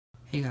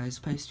Hey guys,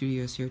 Pi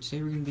Studios here.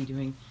 Today we're going to be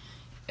doing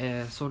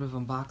a sort of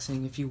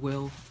unboxing, if you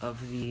will,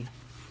 of the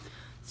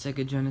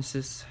Sega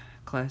Genesis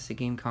classic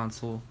game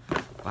console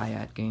by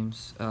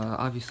AtGames.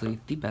 Obviously,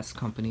 the best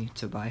company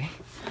to buy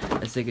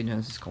a Sega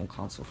Genesis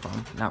console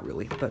from. Not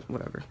really, but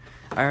whatever.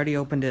 I already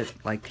opened it,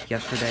 like,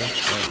 yesterday,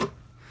 but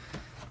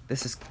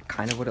this is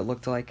kind of what it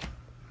looked like.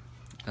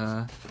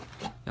 You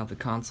know, the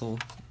console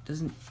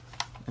doesn't,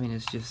 I mean,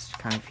 it's just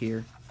kind of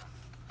here.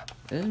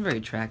 It isn't very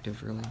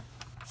attractive, really.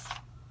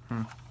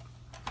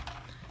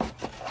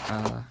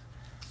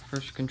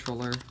 First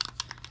controller,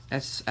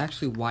 that's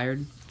actually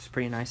wired. It's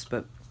pretty nice,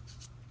 but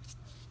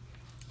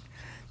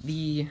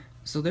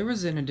so there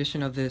was an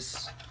edition of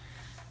this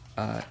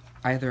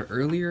either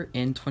earlier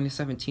in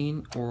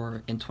 2017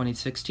 or in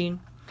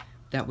 2016.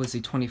 That was the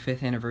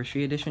 25th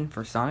anniversary edition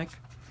for Sonic,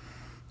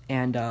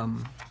 and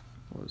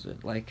what was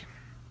it like?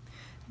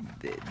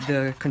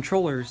 The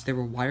controllers, they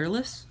were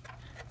wireless,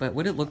 but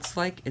what it looks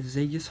like is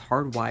they just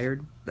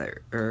hardwired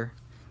or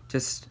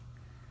just.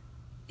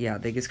 Yeah,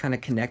 they just kind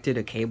of connected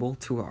a cable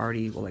to an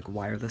already, like,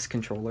 wireless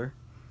controller,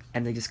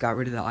 and they just got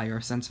rid of the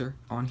IR sensor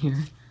on here.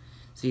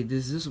 See,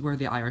 this is where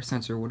the IR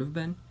sensor would have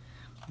been,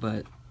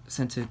 but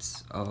since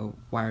it's a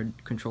wired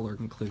controller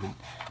included,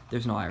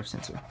 there's no IR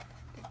sensor.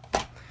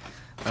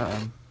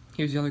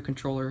 Here's the other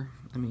controller.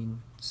 I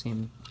mean,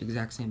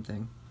 exact same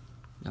thing.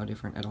 No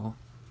different at all.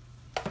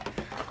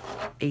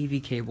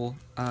 AV cable.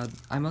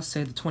 I must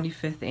say the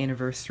 25th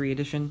anniversary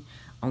edition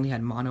only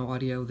had mono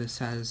audio. This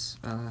has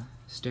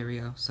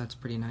stereo, so that's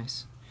pretty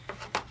nice.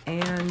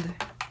 And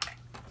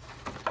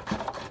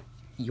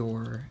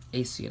your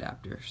AC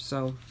adapter.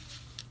 So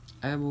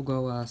I will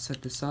go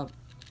set this up,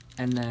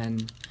 and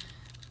then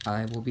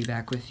I will be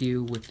back with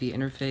you with the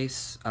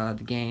interface,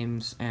 the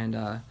games,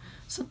 and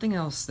something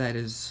else that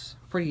is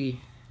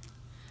pretty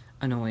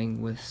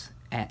annoying with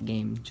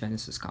at-game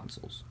Genesis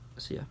consoles.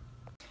 See ya.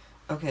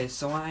 Okay,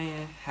 so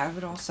I have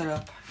it all set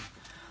up.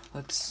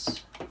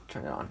 Let's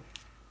turn it on.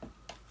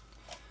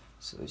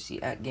 So you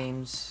see at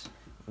games.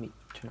 Let me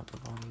turn up the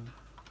volume.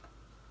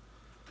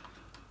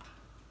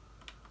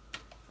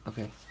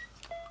 Okay.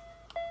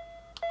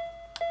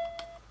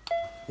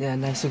 Yeah,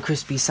 nice and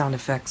crispy sound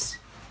effects.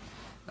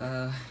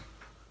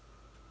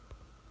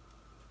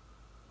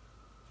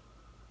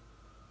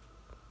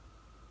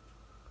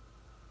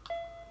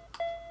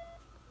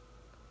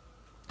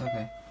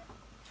 Okay.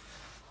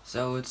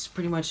 So it's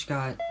pretty much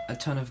got a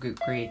ton of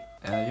great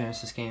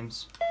Genesis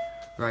games.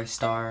 Rise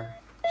Star,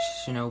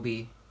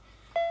 Shinobi.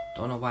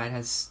 Don't know why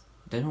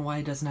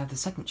it doesn't have the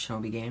second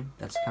Shinobi game.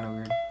 That's kind of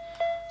weird.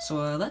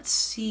 So let's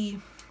see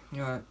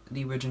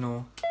the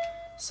original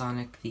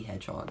Sonic the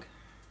Hedgehog.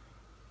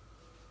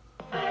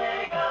 Okay,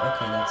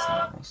 that's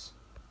not nice.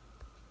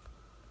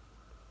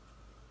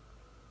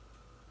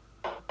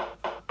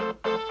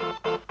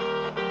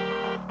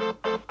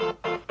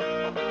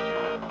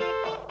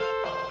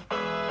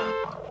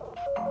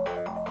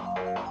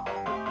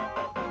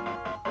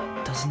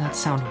 Doesn't that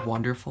sound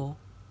wonderful?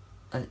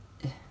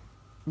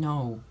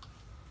 No.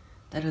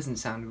 That doesn't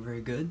sound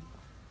very good.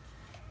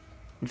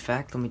 In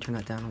fact, let me turn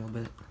that down a little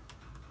bit.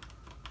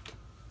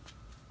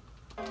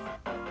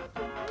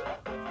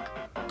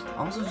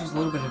 Also, just a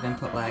little bit of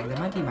input lag. That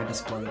might be my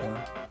display, though.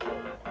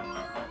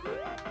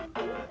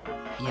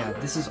 Yeah,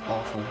 this is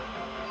awful.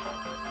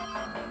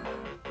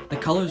 The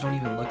colors don't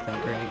even look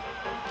that great.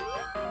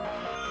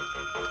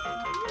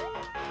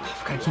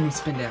 Oh, God, I can't even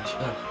spin dash.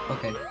 Ugh,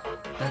 okay.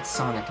 That's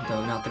Sonic,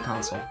 though, not the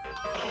console.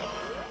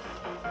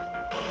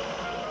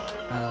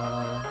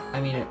 I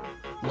mean, it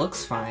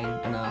looks fine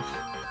enough.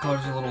 The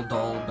colors are a little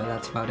dull, but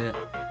that's about it.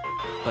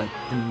 But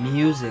the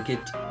music,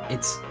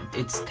 it's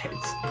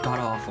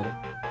god-awful.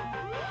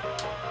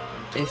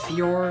 If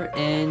you're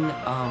in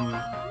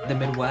the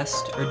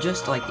Midwest, or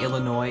just like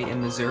Illinois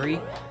and Missouri,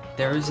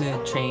 there is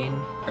a chain,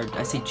 or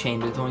I say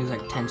chain, but it's only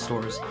like 10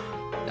 stores,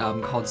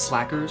 called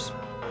Slackers.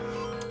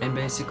 And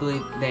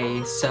basically,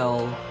 they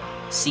sell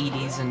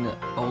CDs and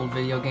old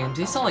video games.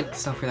 They sell like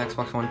stuff for the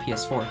Xbox One,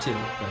 PS4 too,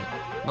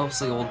 but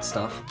mostly old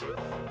stuff.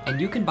 And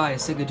you can buy a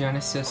Sega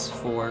Genesis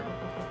for,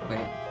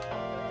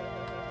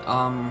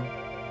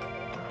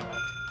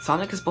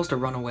 Sonic is supposed to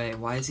run away.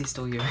 Why is he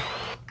still here?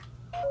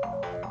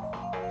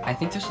 I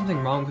think there's something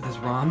wrong with his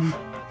ROM.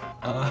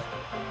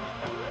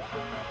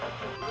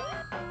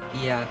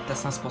 Yeah,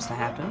 that's not supposed to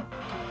happen.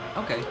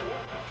 Okay.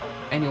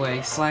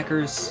 Anyway,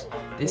 Slackers,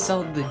 they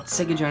sell the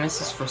Sega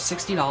Genesis for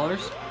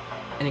 $60.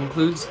 It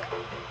includes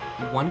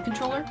one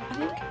controller, I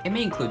think? It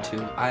may include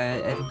two.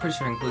 I'm pretty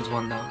sure it includes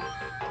one, though.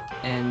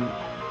 And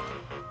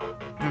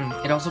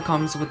it also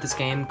comes with this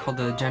game called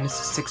the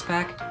Genesis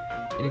 6-pack.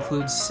 It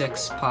includes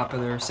 6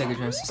 popular Sega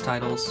Genesis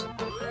titles,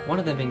 one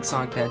of them being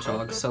Sonic the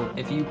Hedgehog. So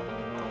if you...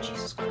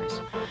 Jesus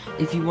Christ.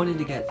 If you wanted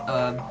to get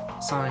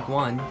Sonic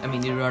 1, I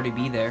mean, it would already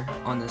be there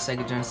on the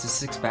Sega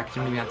Genesis 6-pack.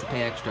 You don't even have to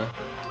pay extra.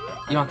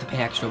 You don't have to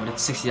pay extra, but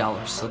it's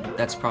 $60, so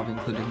that's probably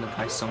included in the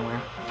price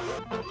somewhere.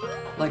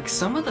 Like,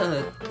 some of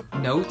the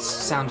notes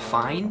sound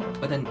fine,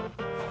 but then...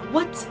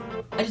 What?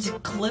 I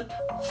just clip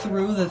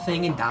through the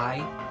thing and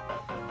die?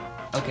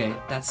 Okay,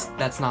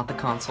 that's not the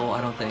console,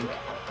 I don't think.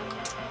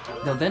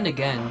 Though then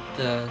again,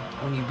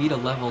 when you beat a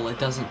level, it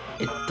doesn't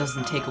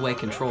take away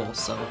control.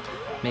 So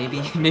maybe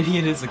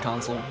it is a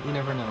console. You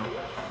never know.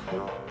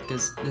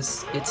 Because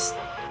it's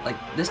like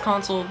this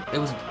console. It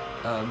was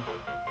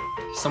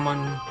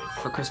someone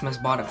for Christmas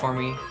bought it for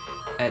me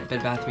at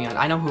Bed Bath & Beyond.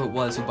 I know who it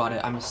was who bought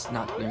it. I'm just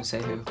not gonna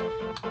say who.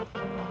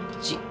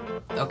 Gee,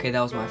 okay, that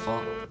was my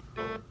fault.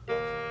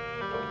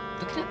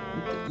 Look at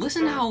it.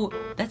 Listen how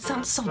that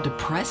sounds so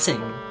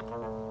depressing.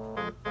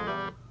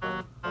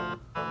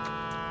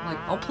 Like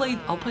I'll play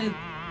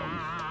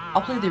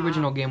the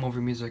original game over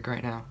music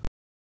right now.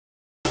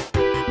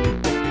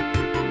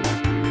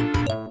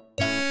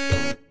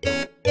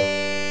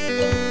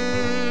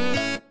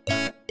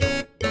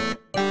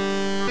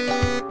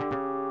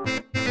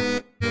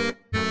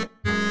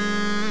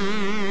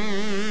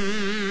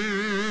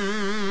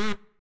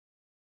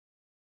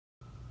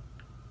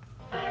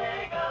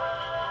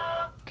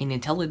 Can you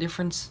tell the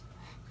difference?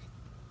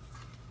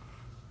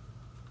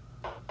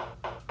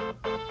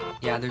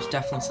 Yeah, there's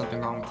definitely something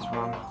wrong with this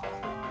ROM.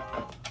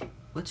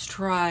 Let's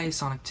try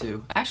Sonic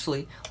 2.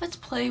 Actually, let's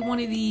play one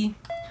of the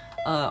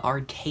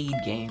arcade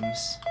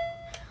games.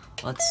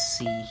 Let's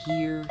see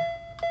here.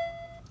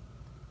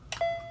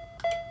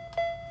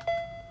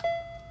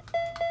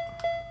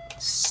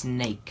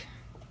 Snake.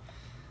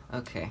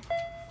 Okay.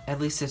 At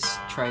least it's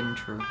tried and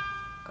true.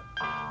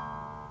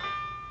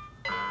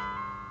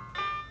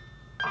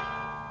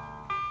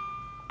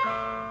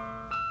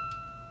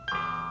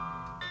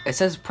 It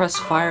says press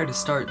fire to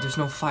start. There's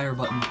no fire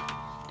button.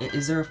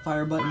 Is there a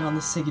fire button on the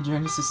Sega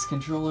Genesis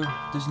controller?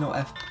 There's no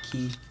F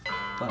key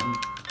button.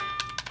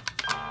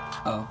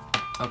 Oh,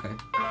 okay.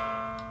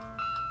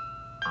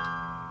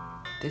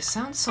 This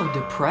sounds so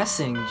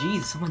depressing.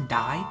 Jeez, someone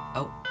died?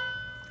 Oh,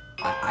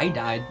 I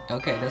died.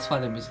 Okay, that's why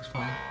the music's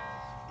playing.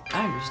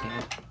 I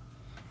understand.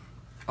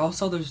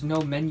 Also, there's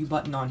no menu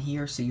button on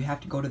here, so you have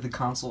to go to the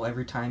console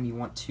every time you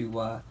want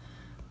to,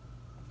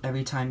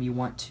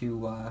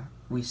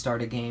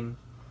 restart a game.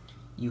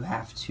 You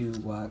have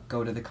to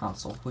go to the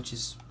console, which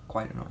is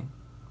quite annoying.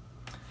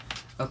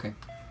 Okay.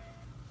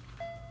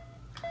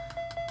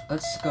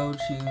 Let's go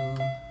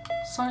to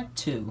Sonic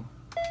 2.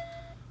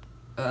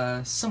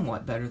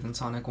 Somewhat better than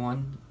Sonic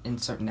 1 in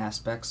certain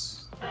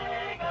aspects.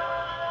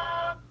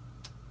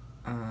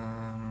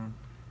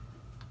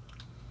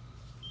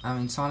 I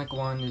mean, Sonic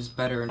 1 is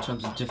better in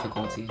terms of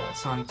difficulty.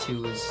 Sonic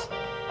 2 is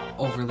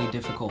overly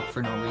difficult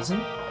for no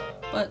reason,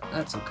 but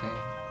that's okay.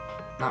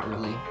 Not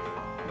really,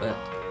 but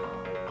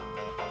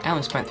I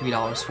only spent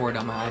 $3 for it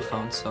on my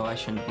iPhone, so I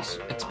shouldn't be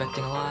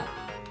expecting a lot.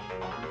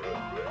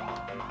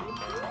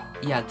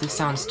 Yeah, this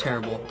sounds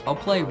terrible. I'll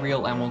play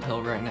real Emerald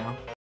Hill right now.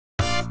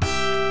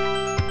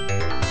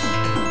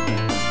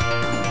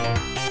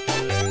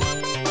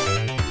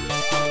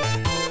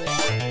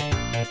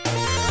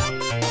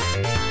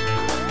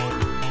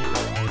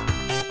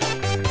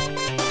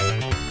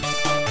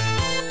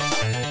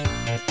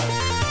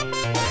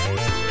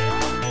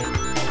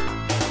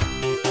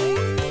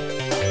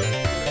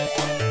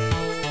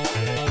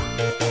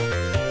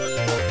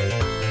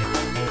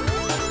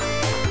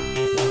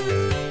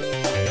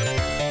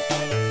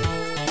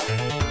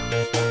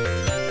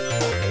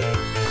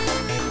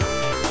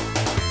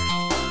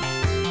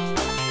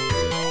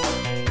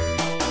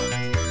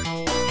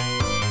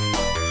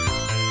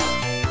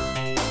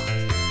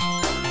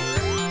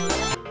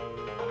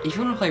 If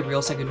you want to play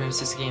real Sega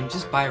Genesis games,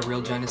 just buy a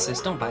real Genesis.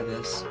 Don't buy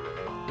this.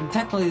 And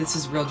technically, this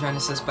is real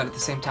Genesis, but at the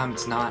same time,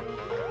 it's not,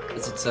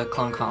 because it's a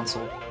clone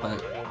console.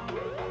 But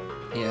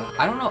yeah,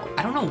 I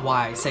don't know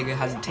why Sega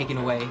hasn't taken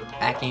away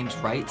AtGame's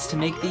rights to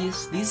make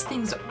these. These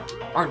things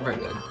aren't very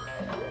good.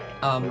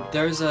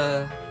 There was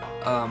a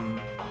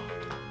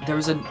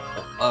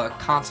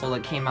console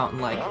that came out in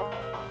like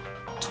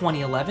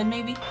 2011,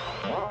 maybe.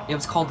 It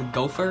was called the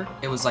Gopher.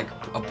 It was like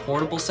a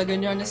portable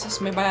Sega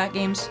Genesis made by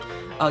AtGames.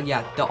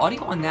 Yeah, the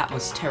audio on that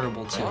was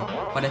terrible too,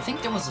 but I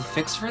think there was a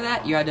fix for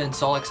that. You had to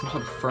install like some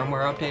sort of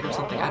firmware update or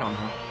something, I don't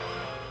know.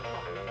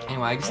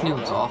 Anyway, I just knew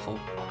it was awful.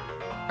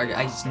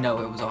 I just know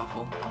it was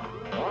awful.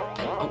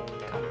 And, oh,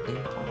 god damn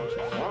it,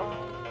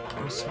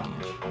 I'm a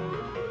smash.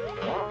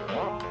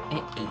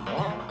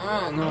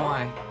 No,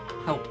 why?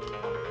 Help.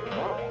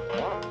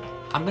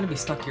 I'm gonna be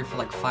stuck here for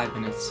like 5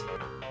 minutes.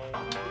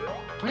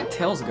 Where did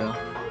Tails go?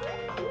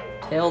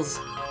 Tails,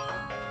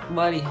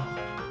 buddy.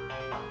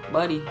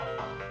 Buddy.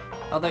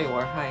 Oh, there you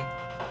are. Hi.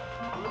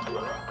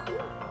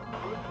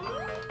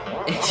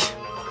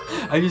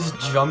 I just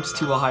jumped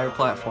to a higher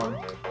platform.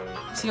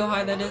 See how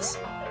high that is?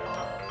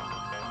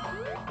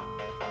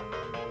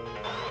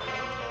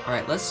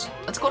 Alright, let's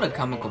go to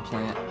Chemical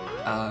Plant.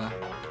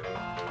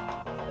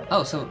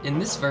 Oh, so in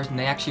this version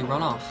they actually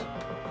run off.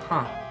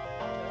 Huh.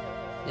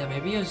 Yeah,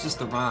 maybe it was just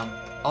the ROM.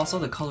 Also,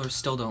 the colors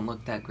still don't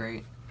look that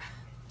great.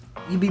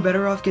 You'd be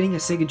better off getting a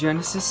Sega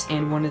Genesis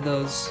and one of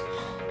those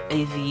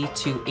AV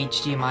to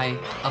HDMI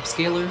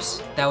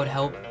upscalers. That would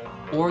help.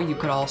 Or you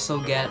could also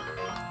get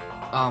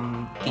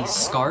the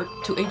SCART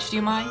to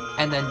HDMI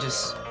and then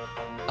just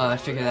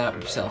figure that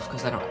out yourself,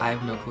 because I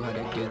have no clue how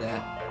to do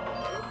that.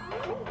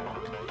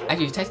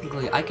 Actually,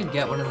 technically, I could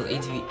get one of those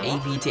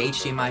AV to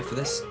HDMI for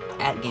this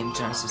at Game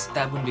Genesis.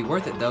 That wouldn't be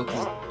worth it though,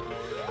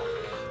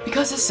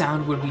 because the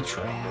sound would be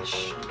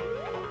trash.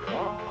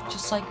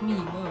 Just like me,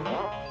 whoa.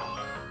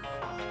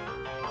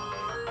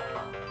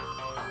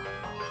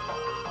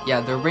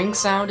 Yeah, the ring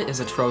sound is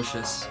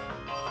atrocious.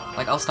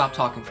 Like, I'll stop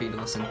talking for you to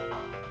listen.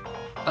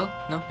 Oh,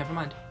 no, never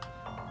mind.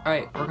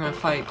 Alright, we're gonna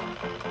fight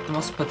the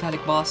most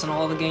pathetic boss in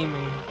all the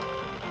gaming.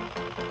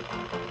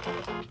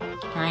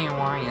 Hi, how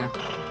are ya?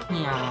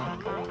 Yeah.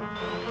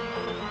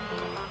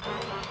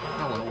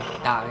 Hello,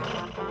 die.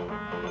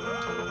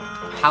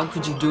 How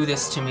could you do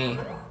this to me?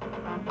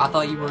 I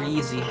thought you were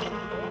easy.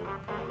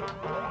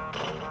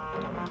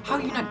 How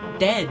are you not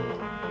dead?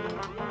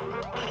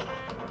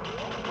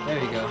 There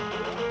you go.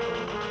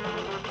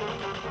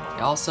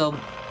 Also,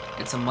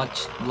 it's a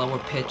much lower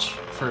pitch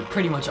for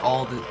pretty much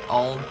all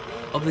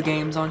of the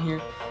games on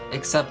here,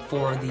 except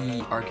for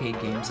the arcade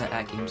games that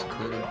at games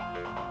included.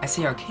 I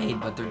say arcade,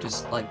 but they're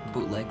just like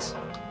bootlegs.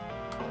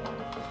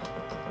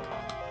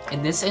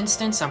 In this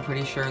instance, I'm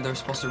pretty sure they're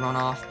supposed to run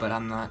off, but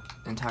I'm not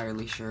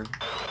entirely sure.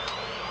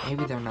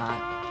 Maybe they're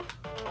not.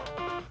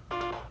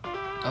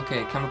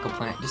 Okay, chemical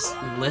plant, just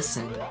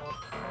listen.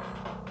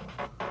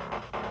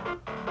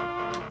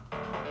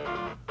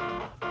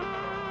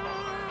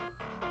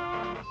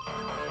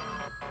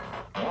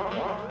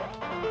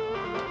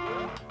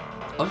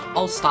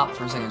 I'll stop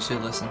for a second to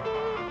listen.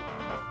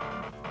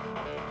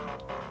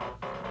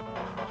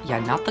 Yeah,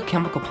 not the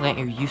chemical plant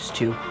you're used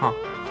to, huh?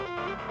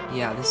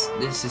 Yeah,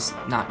 this is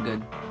not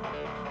good.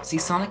 See,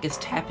 Sonic is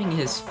tapping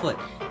his foot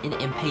in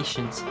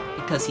impatience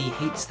because he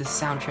hates the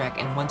soundtrack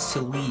and wants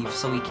to leave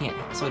so he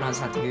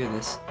doesn't have to hear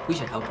this. We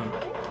should help him.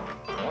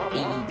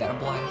 He got a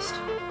blast.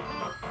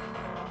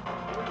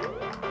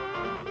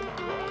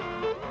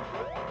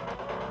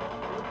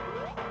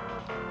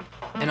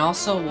 And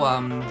also,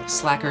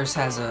 Slackers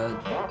has a,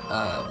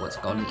 what's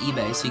it called, an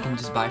eBay, so you can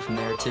just buy from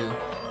there too,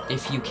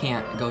 if you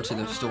can't go to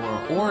the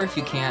store, or if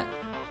you can't,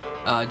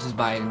 just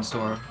buy it in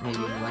store. Maybe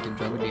you're like a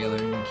drug dealer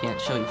and you can't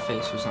show your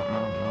face or something,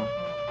 I don't know.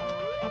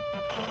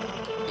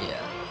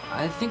 Yeah,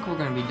 I think we're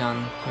gonna be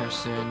done here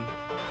soon.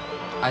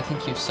 I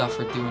think you've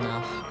suffered through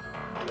enough.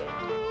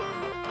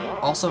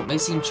 Also, it may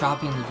seem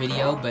choppy in the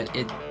video, but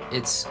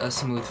it's a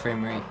smooth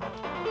frame rate.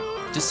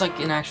 Just like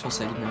in actual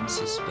Sega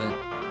Genesis, but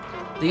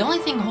the only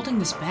thing holding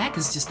this back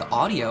is just the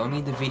audio. I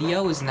mean, the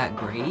video isn't that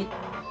great,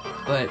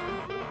 but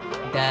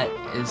that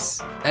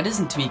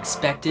isn't to be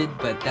expected,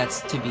 but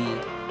that's to be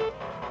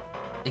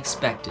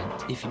expected,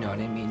 if you know what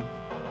I mean.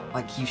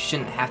 Like, you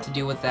shouldn't have to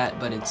deal with that,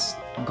 but it's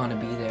gonna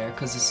be there,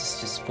 because this is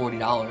just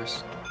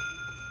 $40.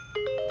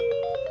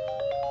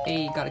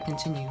 Hey, gotta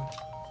continue.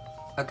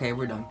 Okay,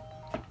 we're done.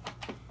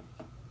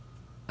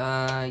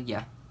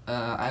 Yeah.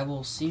 I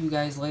will see you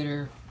guys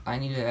later. I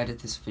need to edit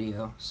this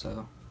video,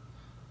 so...